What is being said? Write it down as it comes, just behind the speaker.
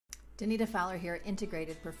Donita Fowler here,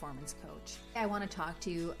 integrated performance coach. I want to talk to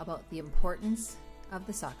you about the importance of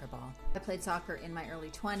the soccer ball. I played soccer in my early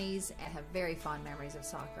 20s. I have very fond memories of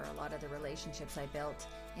soccer. A lot of the relationships I built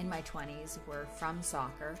in my 20s were from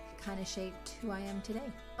soccer. It kind of shaped who I am today.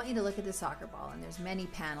 I want you to look at the soccer ball, and there's many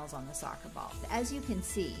panels on the soccer ball. As you can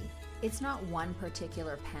see, it's not one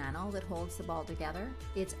particular panel that holds the ball together.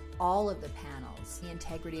 It's all of the panels, the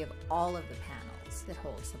integrity of all of the panels that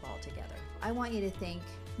holds the ball together. I want you to think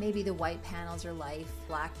maybe the white panels are life,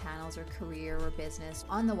 black panels are career or business.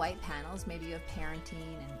 On the white panels, maybe you have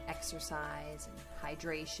parenting and exercise and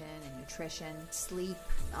hydration and nutrition, sleep.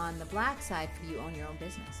 On the black side, you own your own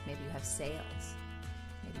business. Maybe you have sales,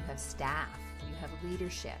 maybe you have staff, you have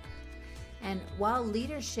leadership. And while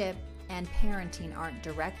leadership and parenting aren't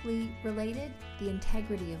directly related, the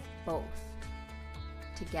integrity of both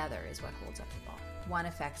together is what holds up the ball. One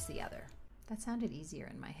affects the other. That sounded easier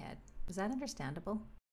in my head. Was that understandable?